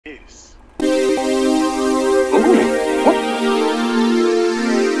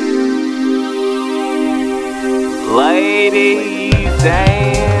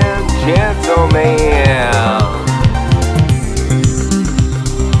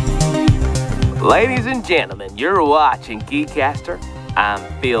Ladies and gentlemen, you're watching Geekcaster. I'm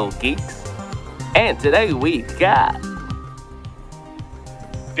Phil Geeks. And today we've got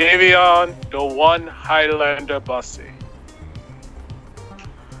Davion, the one Highlander Bussy.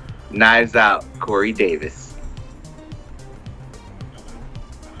 Knives Out, Corey Davis.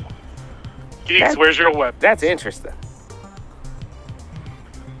 Geeks, where's your weapon? That's interesting.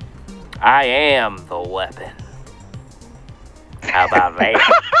 I am the weapon. How about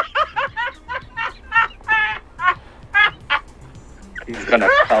that? He's gonna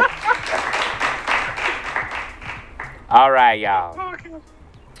help. All right, y'all.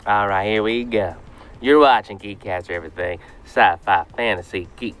 All right, here we go. You're watching Geekcaster, everything sci-fi, fantasy,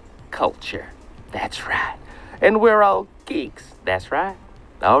 geek culture. That's right. And we're all geeks. That's right.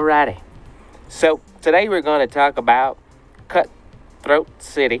 Alrighty. So today we're going to talk about Cutthroat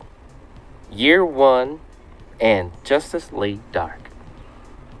City, Year One, and Justice League Dark.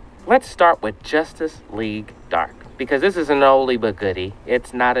 Let's start with Justice League Dark, because this is an oldie but goodie.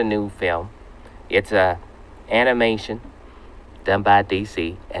 It's not a new film. It's a animation done by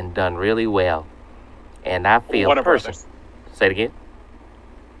DC and done really well. And I feel Warner Brothers. Say it again.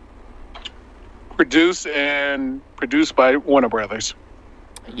 Produced by Warner Brothers.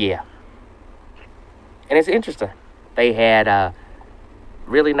 Yeah. And it's interesting. They had a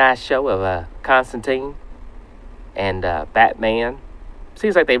really nice show of Constantine and Batman.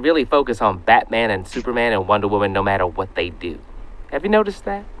 Seems like they really focus on Batman and Superman and Wonder Woman no matter what they do. Have you noticed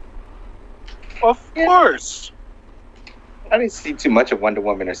that? Of course. I didn't see too much of Wonder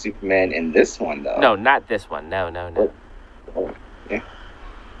Woman or Superman in this one, though. No, not this one. No. Oh, yeah.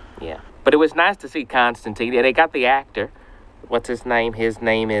 Yeah. But it was nice to see Constantine. And they got the actor. What's his name? His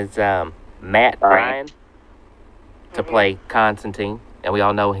name is Matt Ryan to play Constantine. And we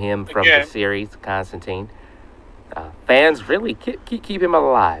all know him from the series Constantine. Fans really keep him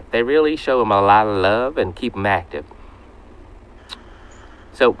alive. They really show him a lot of love and keep him active.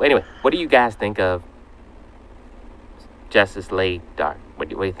 So, anyway, what do you guys think of Justice League Dark?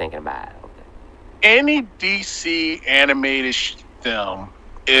 What are you thinking about it? Any DC animated film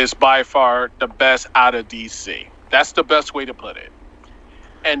is by far the best out of DC. That's the best way to put it.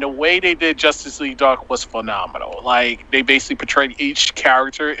 And the way they did Justice League Dark was phenomenal. Like, they basically portrayed each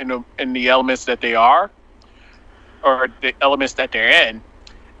character in the elements that they are, or the elements that they're in,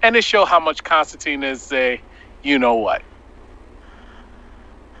 and they show how much Constantine is a you-know-what.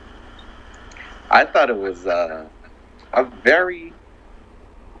 I thought it was a very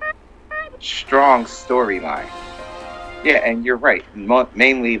strong storyline. Yeah, and you're right.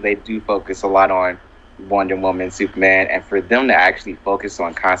 Mainly, they do focus a lot on Wonder Woman, Superman, and for them to actually focus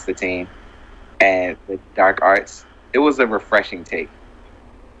on Constantine and the dark arts, it was a refreshing take.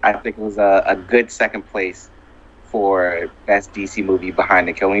 I think it was a good second place for best DC movie behind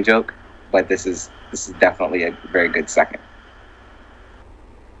The Killing Joke, but this is definitely a very good second.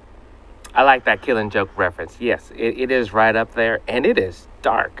 I like that Killing Joke reference. Yes, it is right up there, and it is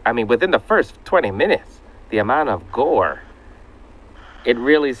dark. I mean, within the first 20 minutes, the amount of gore, it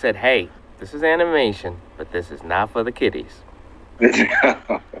really said, hey, this is animation, but this is not for the kiddies.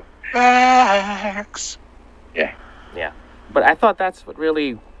 Facts. Yeah. Yeah. But I thought that's what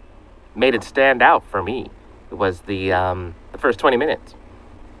really made it stand out for me. It was the first 20 minutes.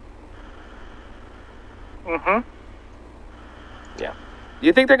 Mm-hmm. Yeah. Do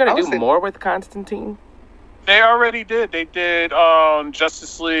you think they're going to do more with Constantine? They already did. They did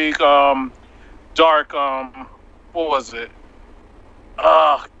Justice League Dark. What was it?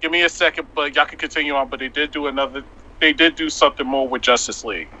 Give me a second, but y'all can continue on. But they did do something more with Justice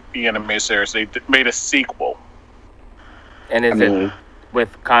League, the animated series. They made a sequel. And is it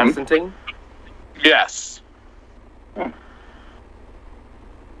with Constantine? Yes.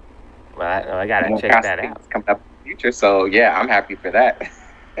 Well, I gotta check that out. It's coming up in the future, so yeah, I'm happy for that.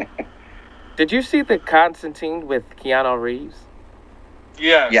 Did you see the Constantine with Keanu Reeves?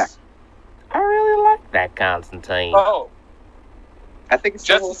 Yes. Yeah. I really like that Constantine. Oh. I think it's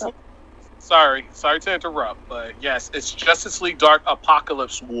Sorry to interrupt, but yes, it's Justice League Dark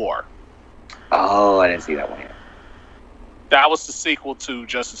Apocalypse War. Oh, I didn't see that one yet. That was the sequel to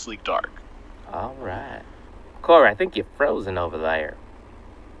Justice League Dark. All right. Corey, I think you're frozen over there.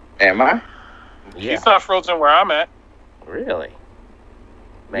 Am I? Yeah. He's not frozen where I'm at. Really?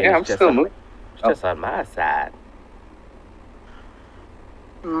 Maybe Yeah, I'm still moving. It's just on my side.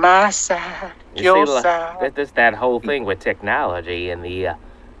 My side, your side. There's that whole thing with technology and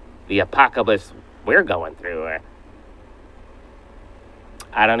the apocalypse we're going through.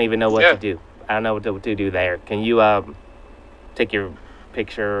 I don't even know what to do. I don't know what to do there. Can you take your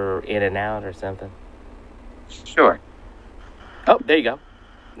picture in and out or something? Sure. Oh, there you go.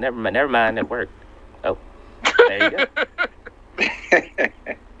 Never mind. It worked. There you go.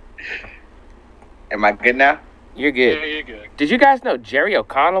 Am I good now? You're good. Yeah, you're good. Did you guys know Jerry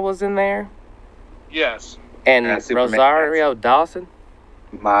O'Connell was in there? Yes. And Superman, Rosario Dawson?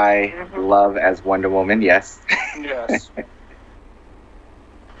 My love as Wonder Woman, yes. Yes.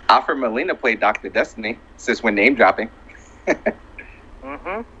 Alfred Molina played Dr. Destiny, since we're name dropping.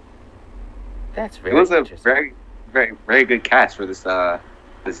 Mm-hmm. That's It very was a interesting. very, very, very good cast for this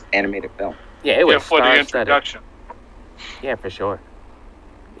this animated film. Yeah, it was Yeah, for the star-studded. introduction. Yeah, for sure.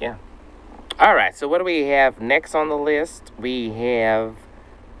 Yeah. All right, so what do we have next on the list? We have...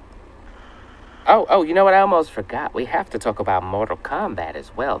 Oh, you know what? I almost forgot. We have to talk about Mortal Kombat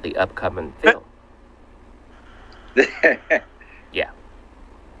as well, the upcoming film. Yeah.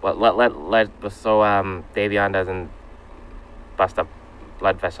 Well, so Davion doesn't bust a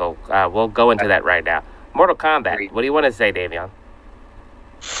blood vessel. We'll go into that right now. Mortal Kombat. What do you want to say, Davion?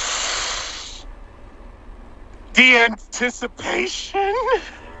 The anticipation?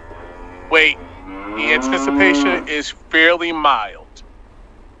 Wait, the anticipation is fairly mild.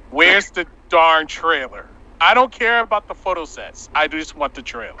 Where's the darn trailer? I don't care about the photo sets. I just want the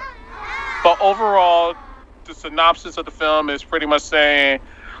trailer. But overall, the synopsis of the film is pretty much saying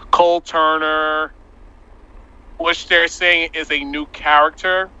Cole Turner, which they're saying is a new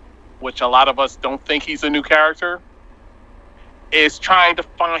character, which a lot of us don't think he's a new character, is trying to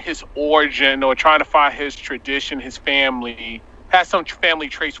find his origin or trying to find his tradition, his family, has some family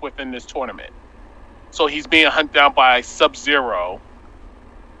traits within this tournament. So he's being hunted down by Sub-Zero.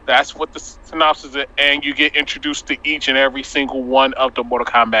 That's what the synopsis is, and you get introduced to each and every single one of the Mortal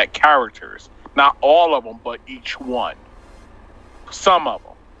Kombat characters. Not all of them, but each one. Some of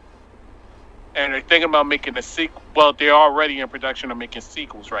them. And they're thinking about making a sequel. Well, they're already in production of making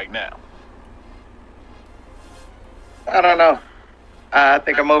sequels right now. I don't know. I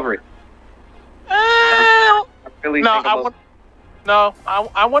think I'm over it. I really No, think I'm over it.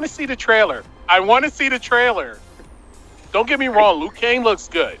 I want to see the trailer. I want to see the trailer. Don't get me wrong, Liu Kang looks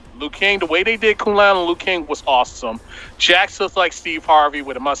good. Liu Kang, the way they did Kung Lao and Liu Kang was awesome. Jax looks like Steve Harvey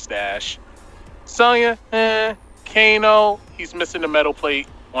with a mustache. Sonya, Kano, he's missing the metal plate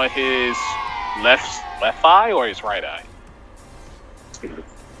on his left eye or his right eye.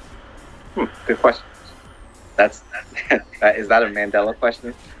 Good question. That's is that a Mandela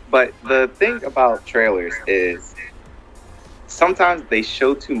question? But the thing about trailers is sometimes they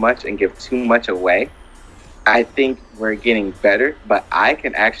show too much and give too much away. I think we're getting better, but I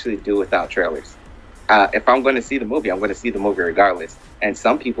can actually do without trailers. If I'm going to see the movie, I'm going to see the movie regardless. And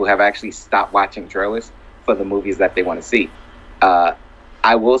some people have actually stopped watching trailers for the movies that they want to see.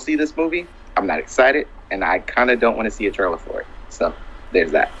 I will see this movie. I'm not excited, and I kind of don't want to see a trailer for it. So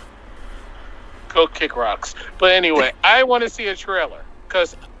there's that. Go kick rocks. But anyway, I want to see a trailer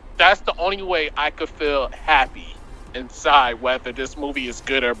because that's the only way I could feel happy inside whether this movie is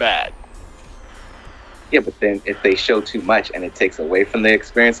good or bad. Yeah, but then if they show too much and it takes away from the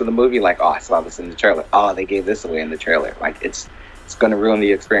experience of the movie, like, oh, I saw this in the trailer. Oh, they gave this away in the trailer. Like, it's going to ruin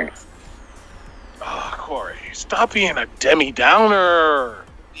the experience. Oh, Corey, stop being a Demi Downer.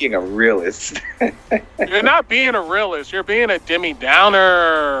 Being a realist. You're not being a realist. You're being a Demi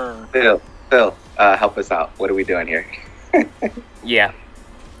Downer. Phil, help us out. What are we doing here? Yeah,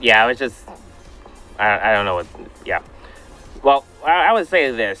 I was just... I don't know what... Yeah. Well, I would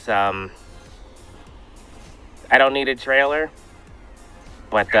say this. I don't need a trailer,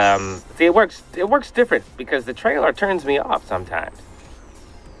 but see, it works different because the trailer turns me off sometimes.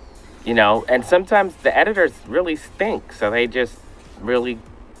 You know, and sometimes the editors really stink, so they just really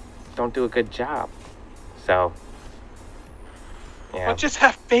don't do a good job. So, yeah. Well, just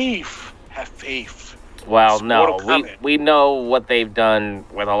have faith. Have faith. Well, It's no, Mortal Kombat. we know what they've done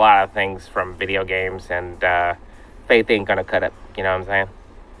with a lot of things from video games, and faith ain't gonna cut it. You know what I'm saying?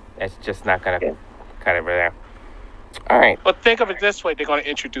 It's just not gonna cut it over there. All right. But think of it this way: they're going to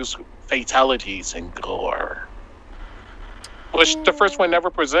introduce fatalities and gore, which the first one never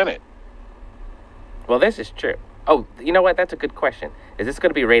presented. Well, this is true. Oh, you know what? That's a good question. Is this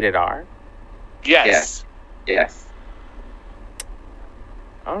going to be rated R? Yes. Yes.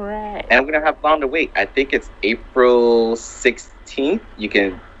 All right. And we don't have long to wait. I think it's April 16th. You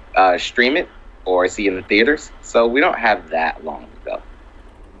can stream it or see it in the theaters. So we don't have that long to go.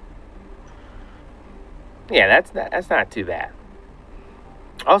 Yeah, that's not too bad.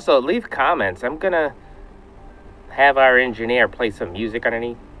 Also, leave comments. I'm going to have our engineer play some music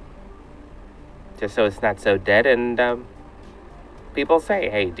underneath, just so it's not so dead. And people say,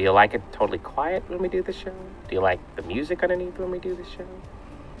 hey, do you like it totally quiet when we do the show? Do you like the music underneath when we do the show?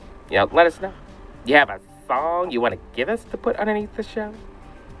 You know, let us know. You have a song you want to give us to put underneath the show?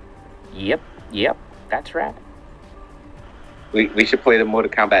 Yep, that's right. We should play the Mortal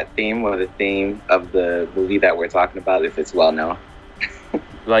Kombat theme or the theme of the movie that we're talking about if it's well known.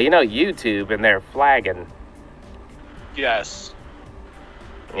 Well, you know YouTube and they're flagging. Yes.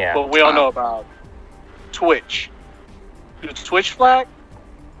 Yeah. But we don't know about Twitch. Does Twitch flag?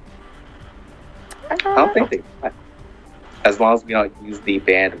 I don't think they. As long as we don't use the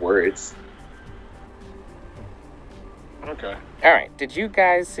banned words. Okay. All right. Did you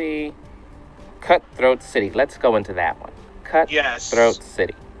guys see Cutthroat City? Let's go into that one. Cutthroat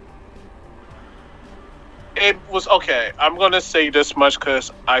City. It was okay. I'm going to say this much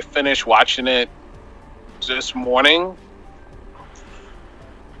because I finished watching it this morning.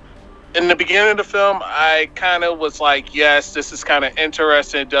 In the beginning of the film, I kind of was like, yes, this is kind of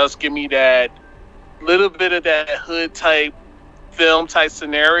interesting. It does give me that little bit of that hood type film type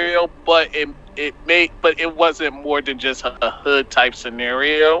scenario, but it wasn't more than just a hood type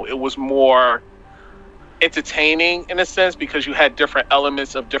scenario. It was more entertaining in a sense because you had different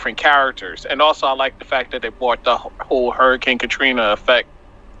elements of different characters, and also I like the fact that they brought the whole Hurricane Katrina effect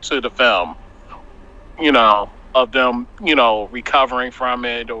to the film. You know, of them, you know, recovering from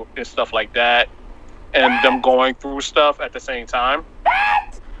it and stuff like that, and them going through stuff at the same time.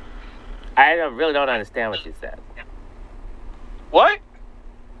 I really don't understand what you said. What?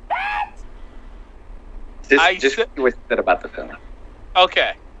 Just what you said about the film.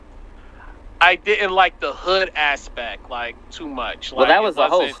 Okay. I didn't like the hood aspect like too much. Well, that was the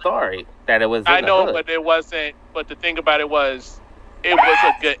whole story. That it was. I know, but it wasn't. But the thing about it was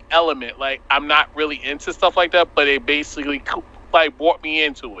a good element. Like, I'm not really into stuff like that, but it basically like brought me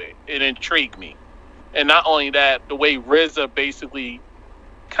into it. It intrigued me, and not only that, the way RZA basically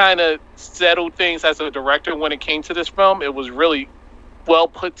kind of settled things as a director when it came to this film, it was really well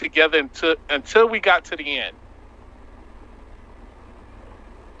put together until we got to the end.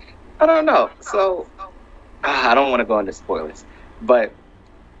 I don't know. So, I don't want to go into spoilers, but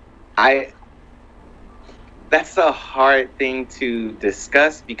that's a hard thing to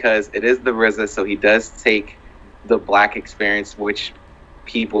discuss because it is the RZA, so he does take the black experience, which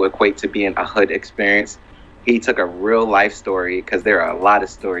people equate to being a hood experience. He took a real life story, because there are a lot of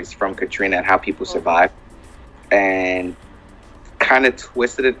stories from Katrina and how people survived, and kind of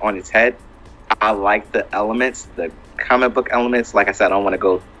twisted it on its head. I like the elements, the comic book elements. Like I said, I don't want to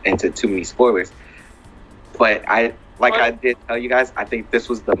go into too many spoilers, but I did tell you guys, I think this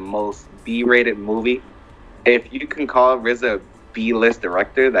was the most B-rated movie. If you can call RZA a B-list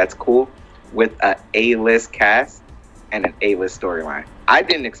director, that's cool, with an A-list cast and an A-list storyline. I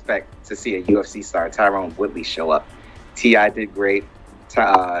didn't expect to see a UFC star, Tyrone Woodley, show up. T.I. did great.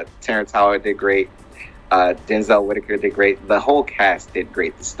 Terrence Howard did great. Denzel Whitaker did great. The whole cast did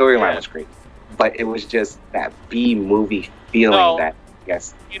great. The storyline was great. But it was just that B-movie feeling that,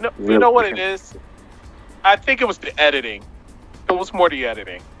 yes. You know what it is? I think it was the editing. It was more the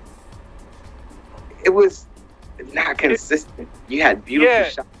editing. It was not consistent. You had beautiful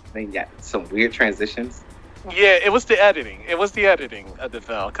shots, and you had some weird transitions. Yeah, it was the editing. It was the editing of the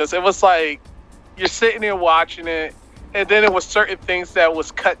film. Because it was like, you're sitting there watching it, and then it was certain things that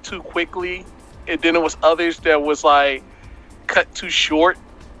was cut too quickly, and then it was others that was like cut too short,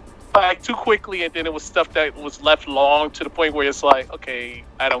 like too quickly, and then it was stuff that was left long to the point where it's like, okay,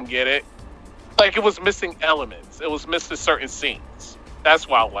 I don't get it. Like, it was missing elements. It was missing certain scenes. That's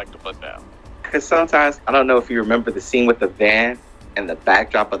why I like to put down. Because sometimes, I don't know if you remember the scene with the van and the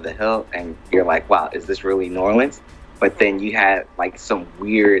backdrop of the hill, and you're like, wow, is this really New Orleans? But then you had like some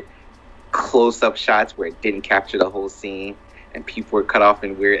weird close-up shots where it didn't capture the whole scene, and people were cut off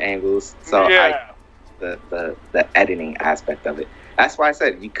in weird angles. So the editing aspect of it. That's why I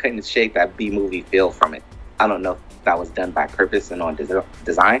said you couldn't shake that B-movie feel from it. I don't know if that was done by purpose and on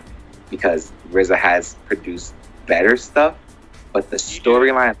design, because RZA has produced better stuff, but the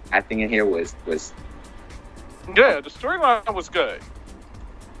storyline acting in here was yeah, the storyline was good.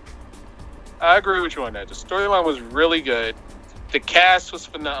 I agree with you on that. The storyline was really good. The cast was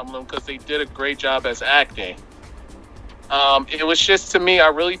phenomenal because they did a great job as acting. It was just, to me, I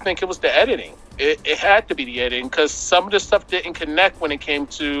really think it was the editing. It had to be the editing, because some of the stuff didn't connect when it came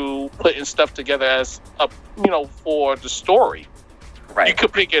to putting stuff together as for the story. Right. You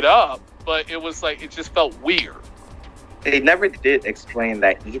could pick it up, but it was like, it just felt weird. They never did explain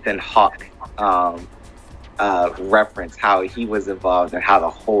that Ethan Hawke reference, how he was involved and how the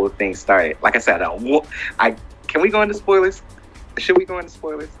whole thing started. Like I said, can we go into spoilers? Should we go into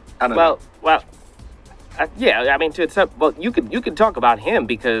spoilers? I don't know. Well, yeah. I mean, you could talk about him,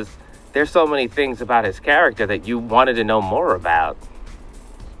 because there's so many things about his character that you wanted to know more about,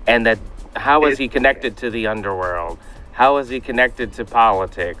 and that how is he connected to the underworld? How is he connected to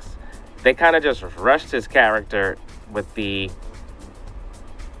politics? They kind of just rushed his character with the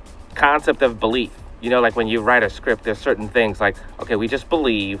concept of belief. You know, like when you write a script, there's certain things like, okay, we just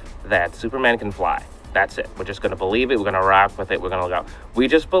believe that Superman can fly. That's it. We're just going to believe it. We're going to rock with it. We're going to go. We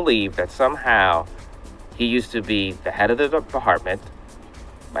just believe that somehow he used to be the head of the department,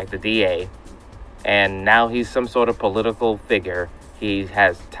 like the DA, and now he's some sort of political figure. He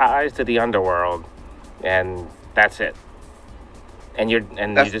has ties to the underworld, and that's it. And you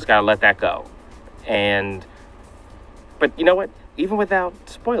just got to let that go. But you know what? Even without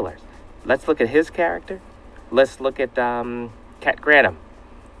spoilers, let's look at his character. Let's look at Kat Granum.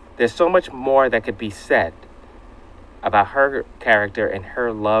 There's so much more that could be said about her character and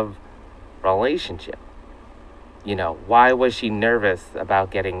her love relationship. You know, why was she nervous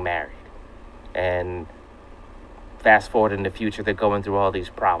about getting married? And fast forward in the future, they're going through all these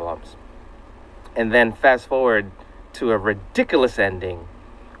problems. And then fast forward to a ridiculous ending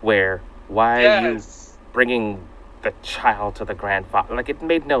where why are you bringing the child to the grandfather? Like, it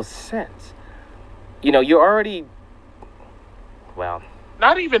made no sense. You know, you're already, well...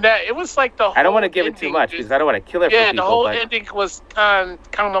 Not even that. It was like the whole I don't want to give it too much because I don't want to kill it for people. Yeah, the whole ending was kind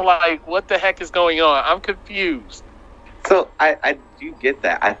of like, what the heck is going on? I'm confused. So I do get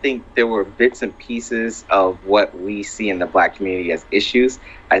that. I think there were bits and pieces of what we see in the Black community as issues.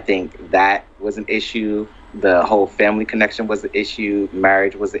 I think that was an issue. The whole family connection was an issue.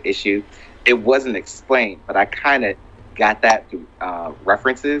 Marriage was an issue. It wasn't explained, but I kind of got that through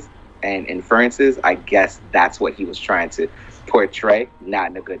references and inferences. I guess that's what he was trying to portray,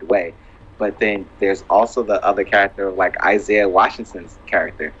 not in a good way. But then there's also the other character, like Isaiah Washington's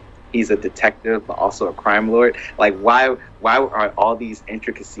character. He's a detective, but also a crime lord. Like, why are all these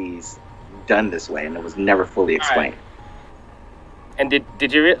intricacies done this way? And it was never fully explained. And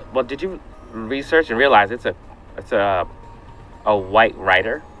did you research and realize it's a white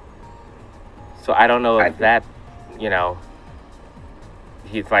writer? So I don't know if that, you know,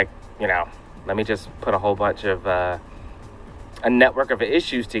 he's like, you know, let me just put a whole bunch of a network of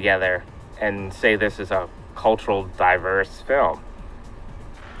issues together and say this is a cultural diverse film.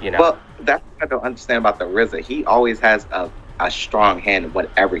 You know? Well, that's what I don't understand about the RZA. He always has a strong hand in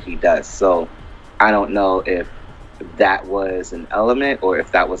whatever he does. So I don't know if that was an element or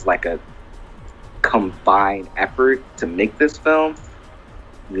if that was like a combined effort to make this film.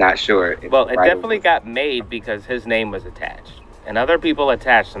 Not sure. Well, it definitely got made because his name was attached. And other people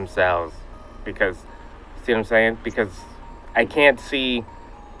attached themselves because, see what I'm saying? Because I can't see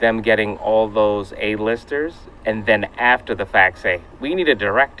them getting all those A-listers and then after the fact say, we need a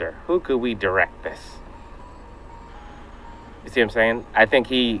director. Who could we direct this? You see what I'm saying? I think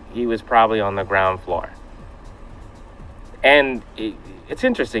he was probably on the ground floor. And it's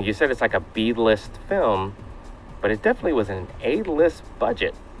interesting. You said it's like a B-list film, but it definitely was an A-list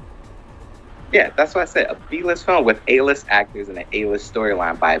budget. Yeah, that's what I said. A B-list film with A-list actors and an A-list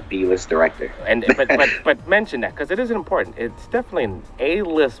storyline by a B-list director. And but mention that because it is important. It's definitely an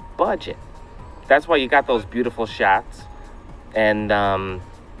A-list budget. That's why you got those beautiful shots. And I'm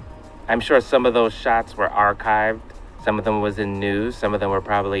sure some of those shots were archived. Some of them was in news. Some of them were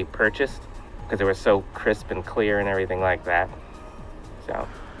probably purchased because they were so crisp and clear and everything like that. So,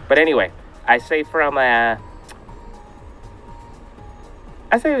 but anyway, I say it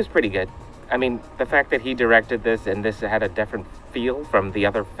was pretty good. I mean, the fact that he directed this and this had a different feel from the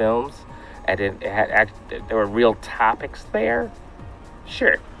other films, and there were real topics there.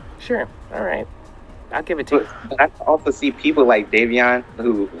 Sure, all right, I'll give it to you. I also see people like Davion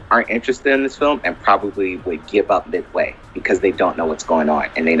who aren't interested in this film and probably would give up midway because they don't know what's going on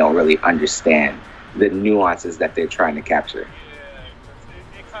and they don't really understand the nuances that they're trying to capture.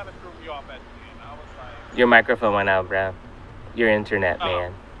 Yeah, it kind of threw me off at the end. I was like, your microphone went out, bro. Your internet,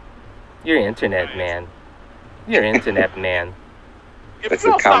 man. Your internet, man. Your internet, man. If you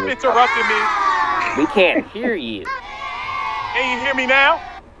don't stop interrupting me. We can't hear you. Can you hear me now?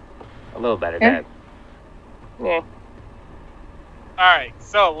 A little better, Dad. Yeah. Alright,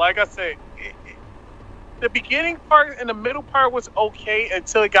 so like I said, the beginning part and the middle part was okay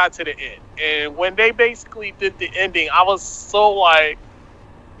until it got to the end. And when they basically did the ending, I was so like,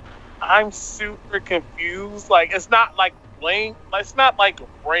 I'm super confused. Like, it's not like brain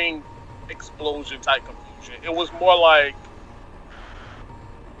explosion type confusion. It was more like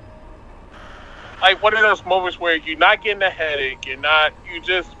one of those moments where you're not getting a headache, you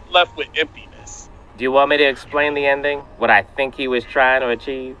just left with emptiness. Do you want me to explain the ending? What I think he was trying to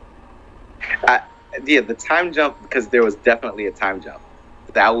achieve? Yeah, the time jump, because there was definitely a time jump.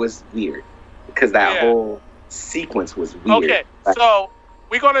 That was weird. Because that whole sequence was weird. Okay, so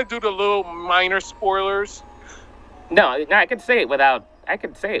we're gonna do the little minor spoilers. No, I can say it without I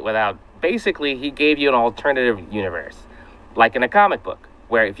could say it without. Basically, he gave you an alternative universe, like in a comic book,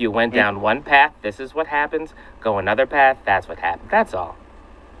 where if you went down one path, this is what happens. Go another path, that's what happens. That's all.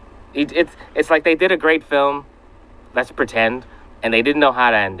 It's like they did a great film. Let's pretend, and they didn't know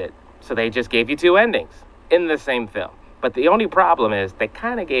how to end it, so they just gave you two endings in the same film. But the only problem is they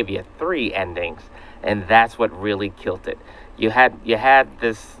kind of gave you three endings, and that's what really killed it. You had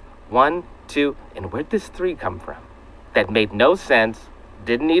this 1, 2, and where'd this 3 come from? That made no sense,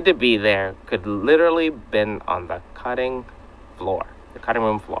 didn't need to be there, could literally been on the cutting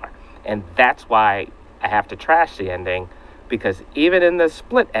room floor. And that's why I have to trash the ending, because even in the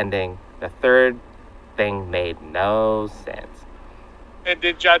split ending, the third thing made no sense. And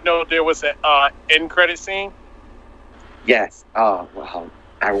did y'all know there was an end credit scene? Yes. Oh, well,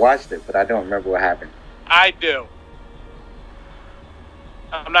 I watched it, but I don't remember what happened. I do.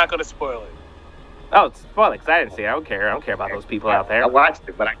 I'm not going to spoil it. Oh, it's spoiler, because I didn't see it. I don't care. I don't care about those people out there. I watched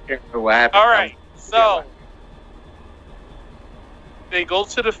it, but I can't remember what happened. All right. So, they go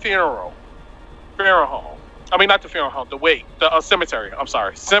to the funeral home. I mean, not the funeral home, the cemetery. I'm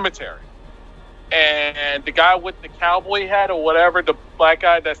sorry, cemetery. And the guy with the cowboy hat or whatever, the black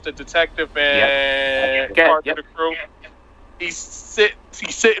guy that's the detective and part of the crew, he's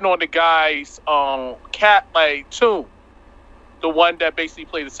sitting on the guy's tomb, the one that basically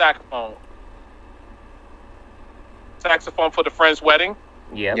played the saxophone for the friend's wedding.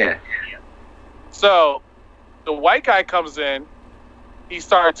 Yeah. So the white guy comes in. He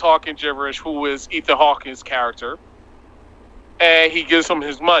started talking gibberish, who is Ethan Hawke's character, and he gives him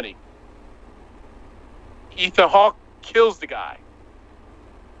his money. Ethan Hawke kills the guy.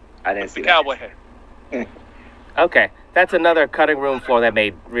 I didn't see the cowboy head. Okay, that's another cutting room floor that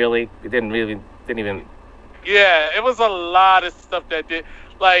made didn't even. Yeah, it was a lot of stuff that did.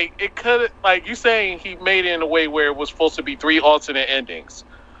 Like, it could, like you saying, he made it in a way where it was supposed to be 3 alternate endings.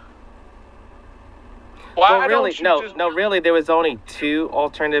 Well, really, really, there was only 2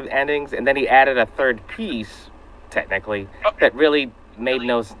 alternative endings, and then he added a third piece, technically, that really made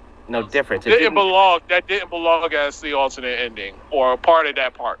no difference. That didn't belong as the alternate ending or part of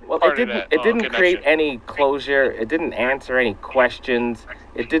that part. Well, it didn't create any closure. It didn't answer any questions.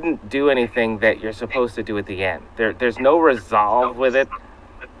 It didn't do anything that you're supposed to do at the end. There's no resolve with it.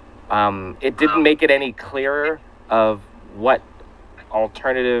 It didn't make it any clearer of what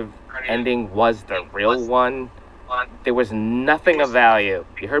alternative ending was the real one. There was nothing of value.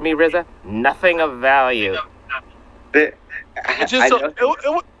 You heard me, Rizza? Nothing of value. It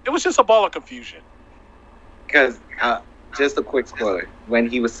was just a ball of confusion. Because, just a quick spoiler, when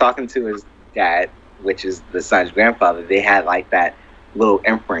he was talking to his dad, which is the son's grandfather, they had like that little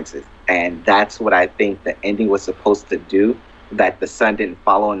inferences. And that's what I think the ending was supposed to do, that the son didn't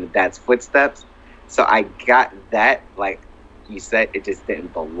follow in the dad's footsteps. So I got that, like you said, it just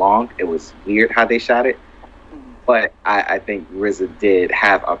didn't belong. It was weird how they shot it. But I think RZA did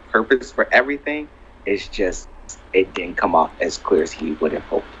have a purpose for everything. It's just, it didn't come off as clear as he would have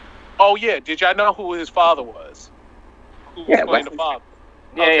hoped. Oh, yeah. Did y'all know who his father was? Who was playing the father?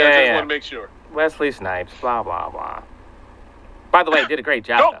 Yeah, okay, yeah, I just want to make sure. Wesley Snipes, blah, blah, blah. By the way, he did a great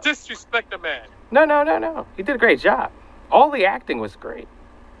job. Don't disrespect the man. No. He did a great job. All the acting was great.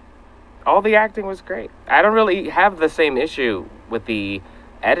 I don't really have the same issue with the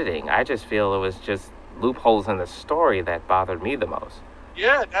editing. I just feel it was just loopholes in the story that bothered me the most.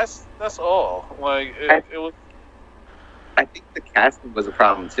 Yeah, that's all. Like, it was... I think the casting was a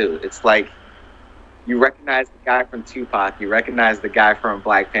problem, too. It's like, you recognize the guy from Tupac, you recognize the guy from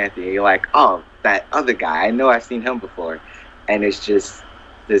Black Panther, and you're like, oh, that other guy, I know I've seen him before. And it's just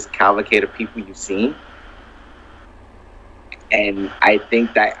this cavalcade of people you've seen. And I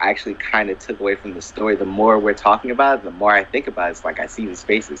think that actually kind of took away from the story. The more we're talking about it, the more I think about it, it's like I see these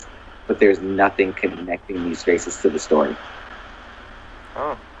faces, but there's nothing connecting these faces to the story.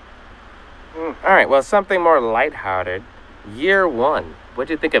 Oh. All right, well, something more lighthearted. Year One. What'd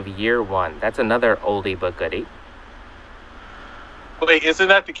you think of Year One? That's another oldie but goodie. Wait, isn't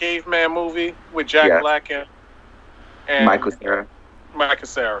that the Caveman movie with Jack Black and Michael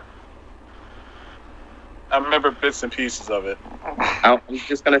Cera? I remember bits and pieces of it. I'm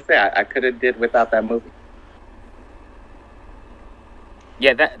just gonna say I could have did without that movie.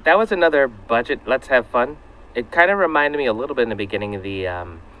 Yeah, that was another budget. Let's have fun. It kind of reminded me a little bit in the beginning of the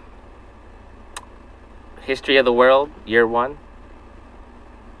History of the World, Year One.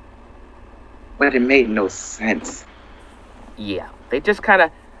 But it made no sense. Yeah, they just kind of.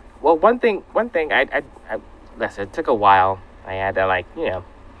 Well, one thing. I listen. It took a while. I had to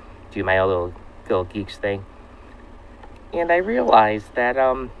do my own little Phil Geeks thing, and I realized that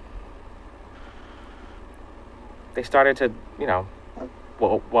they started to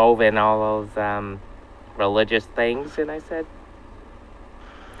wove in all those religious things, and I said,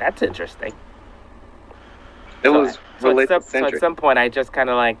 that's interesting. It was So religious at centric. some point, I just kind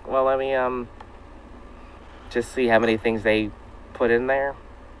of like, well, let me just see how many things they put in there,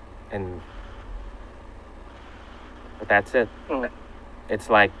 but that's it. It's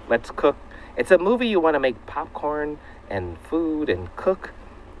like, let's cook. It's a movie you want to make popcorn and food and cook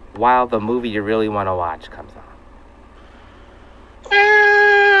while the movie you really want to watch comes on.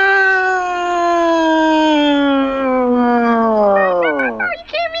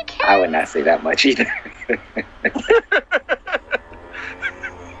 I would not say that much either.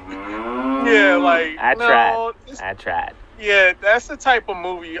 Yeah, like I tried. Yeah, that's the type of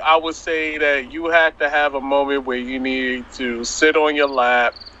movie I would say that you have to have a moment where you need to sit on your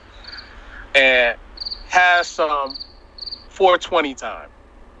lap and have some 420 time.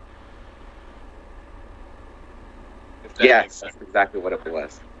 If that Yeah, makes sense. that's exactly what it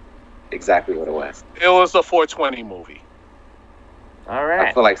was. Exactly what it was. It was a 420 movie. All I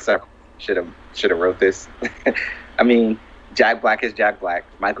right. feel like Seth should have wrote this. I mean, Jack Black is Jack Black.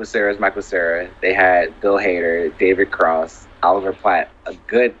 Michael Cera is Michael Cera. They had Bill Hader, David Cross, Oliver Platt, a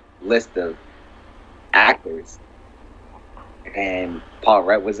good list of actors, and Paul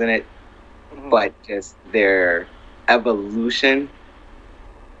Rudd was in it. But just their evolution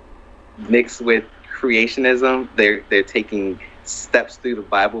mixed with creationism, they're taking steps through the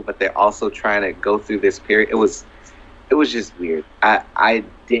Bible, but they're also trying to go through this period. It was just weird. I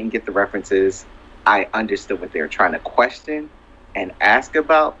didn't get the references. I understood what they were trying to question and ask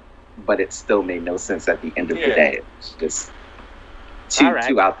about, but it still made no sense at the end of the day. It was just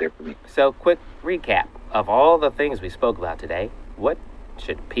too out there for me. So, quick recap of all the things we spoke about today. What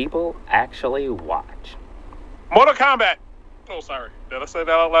should people actually watch? Mortal Kombat. Oh, sorry. Did I say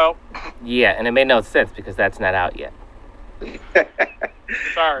that out loud? Yeah, and it made no sense because that's not out yet.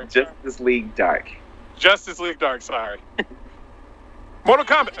 Sorry. Justice League Dark. Justice League Dark, sorry. Mortal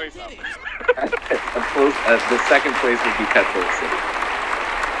Kombat. The second place would be Cutthroat City.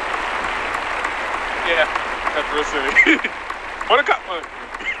 Yeah, Cutthroat City. Mortal Kombat.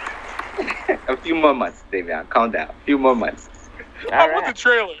 A few more months, Davion. Calm down. A few more months. I want the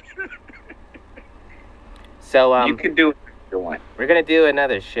trailer. So you can do one. We're gonna do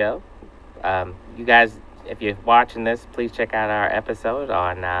another show. You guys, if you're watching this, please check out our episode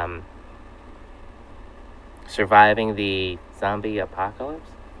on surviving the zombie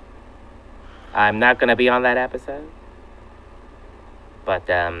apocalypse. I'm not gonna be on that episode, but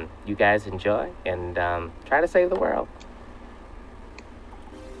you guys enjoy and try to save the world.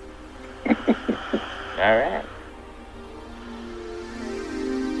 All right.